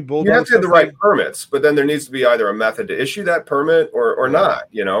point where you have to have the right permits, but then there needs to be either a method to issue that permit or not.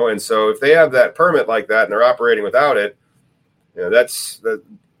 And so if they have that permit like that and they're operating without it, that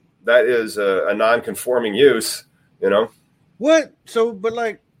is a non-conforming use. What? So,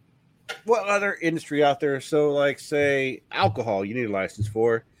 but what other industry out there? So, like, say, alcohol, you need a license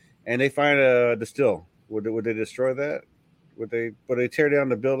for, and they find a distill. Would they destroy that? Would they tear down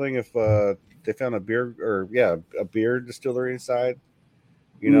the building if they found a beer distillery inside?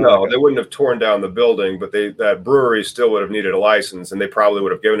 No, they wouldn't have torn down the building, but that brewery still would have needed a license, and they probably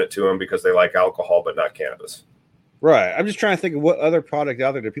would have given it to them because they like alcohol but not cannabis. Right. I'm just trying to think of what other product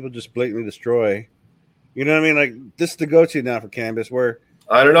out there that people just blatantly destroy. You know what I mean? Like, this is the go-to now for cannabis. Where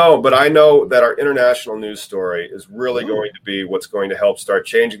I don't know, but I know that our international news story is really going to be what's going to help start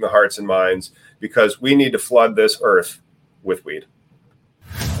changing the hearts and minds, because we need to flood this earth with weed.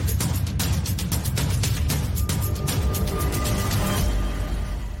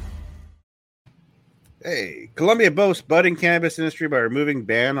 Hey, Colombia boasts budding cannabis industry by removing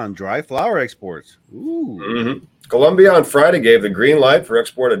ban on dry flower exports. Ooh. Mm-hmm. Colombia on Friday gave the green light for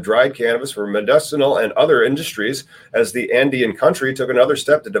export of dried cannabis for medicinal and other industries as the Andean country took another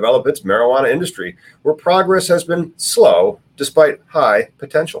step to develop its marijuana industry, where progress has been slow despite high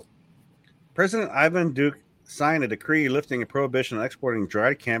potential. President Ivan Duque signed a decree lifting a prohibition on exporting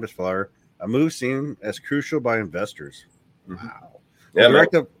dried cannabis flower, a move seen as crucial by investors. Wow. Yeah,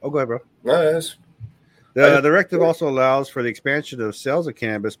 go ahead, bro. Nice. The directive also allows for the expansion of sales of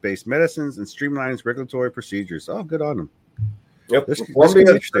cannabis-based medicines and streamlines regulatory procedures. Oh, good on them. Yep.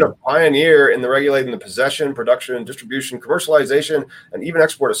 Colombia has been a pioneer in regulating the possession, production, distribution, commercialization, and even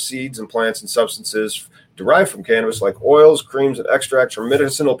export of seeds and plants and substances derived from cannabis, like oils, creams, and extracts for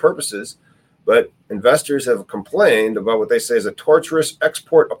medicinal purposes. But investors have complained about what they say is a torturous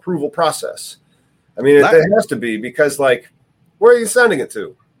export approval process. I mean, it has to be, because, like, where are you sending it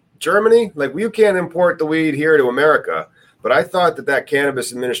to? Germany? Like, you can't import the weed here to America, but I thought that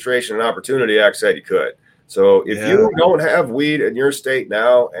Cannabis Administration and Opportunity Act said you could. So if you don't have weed in your state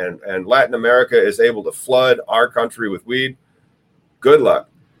now, and Latin America is able to flood our country with weed, good luck.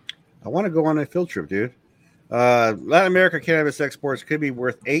 I want to go on a field trip, dude. Latin America cannabis exports could be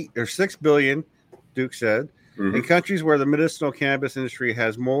worth 8 or 6 billion, Duke said. Mm-hmm. In countries where the medicinal cannabis industry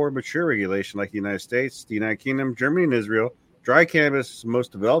has more mature regulation, like the United States, the United Kingdom, Germany, and Israel, dry cannabis is the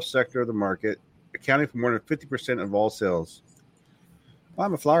most developed sector of the market, accounting for more than 50% of all sales. Well,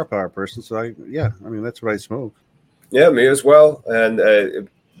 I'm a flower power person, so that's what I smoke. Yeah, me as well. And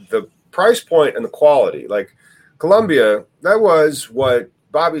the price point and the quality, like Colombia, that was what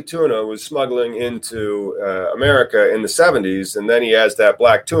Bobby Tuna was smuggling into America in the 70s, and then he has that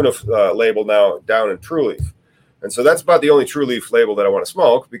black tuna label now down in True Leaf. And so that's about the only True Leaf label that I want to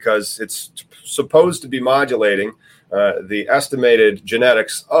smoke, because it's supposed to be modulating the estimated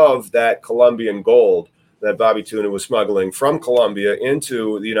genetics of that Colombian gold that Bobby Tuna was smuggling from Colombia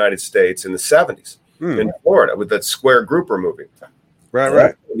into the United States in the 70s in Florida with that Square Grouper movie. Right.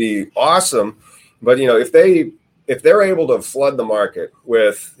 That would be awesome. But, if they're able to flood the market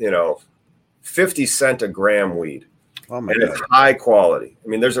with, 50 cent a gram weed, and it's high quality. I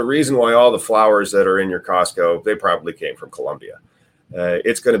mean, there's a reason why all the flowers that are in your Costco, they probably came from Colombia.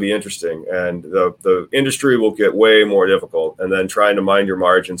 It's going to be interesting, and the industry will get way more difficult, and then trying to mind your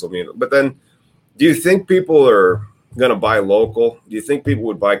margins will mean. But then, do you think people are going to buy local? Do you think people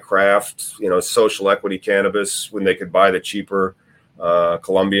would buy craft, social equity cannabis when they could buy the cheaper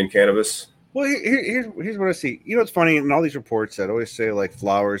Colombian cannabis? Well, here's what I see. It's funny in all these reports that always say, like,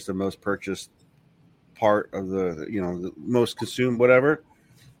 flowers the most purchased part of the most consumed, whatever.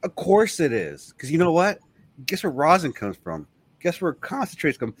 Of course it is, because you know what? Guess where rosin comes from? Guess where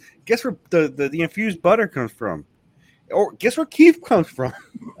concentrates come? Guess where the infused butter comes from? Or guess where kief comes from?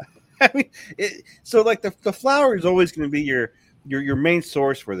 I mean, so like the flour is always going to be your main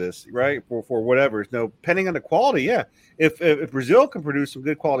source for this, right? For whatever. No, depending on the quality, yeah. If Brazil can produce some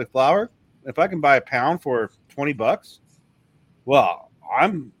good quality flour, if I can buy a pound for $20, well,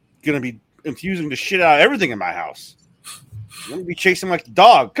 I'm going to be infusing the shit out of everything in my house. I'm going to be chasing like the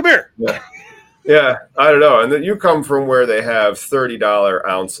dog. Come here. Yeah, I don't know. And then you come from where they have $30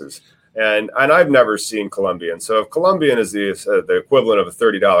 ounces. And I've never seen Colombian. So if Colombian is the equivalent of a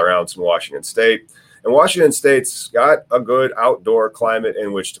 $30 ounce in Washington State, and Washington State's got a good outdoor climate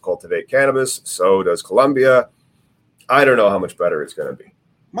in which to cultivate cannabis, so does Colombia. I don't know how much better it's going to be.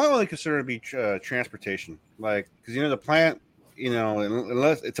 My only concern would be transportation. Like, because, the plant,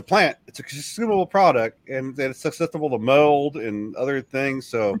 unless it's a plant, it's a consumable product, and it's susceptible to mold and other things.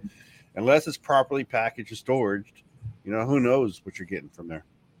 So unless it's properly packaged and stored, who knows what you're getting from there.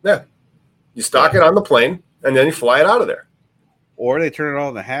 Yeah. You stock it on the plane, and then you fly it out of there. Or they turn it all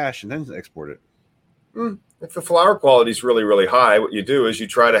in the hash and then export it. If the flower quality is really, really high, what you do is you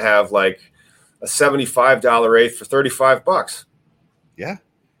try to have like a $75 eighth for $35. Yeah.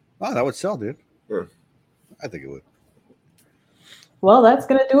 Wow, that would sell, dude. Yeah. I think it would. Well, that's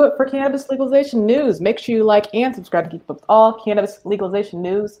going to do it for cannabis legalization news. Make sure you like and subscribe to keep up with all cannabis legalization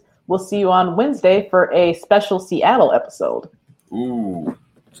news. We'll see you on Wednesday for a special Seattle episode. Ooh,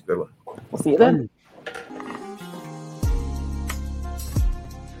 that's a good one. We'll see you then.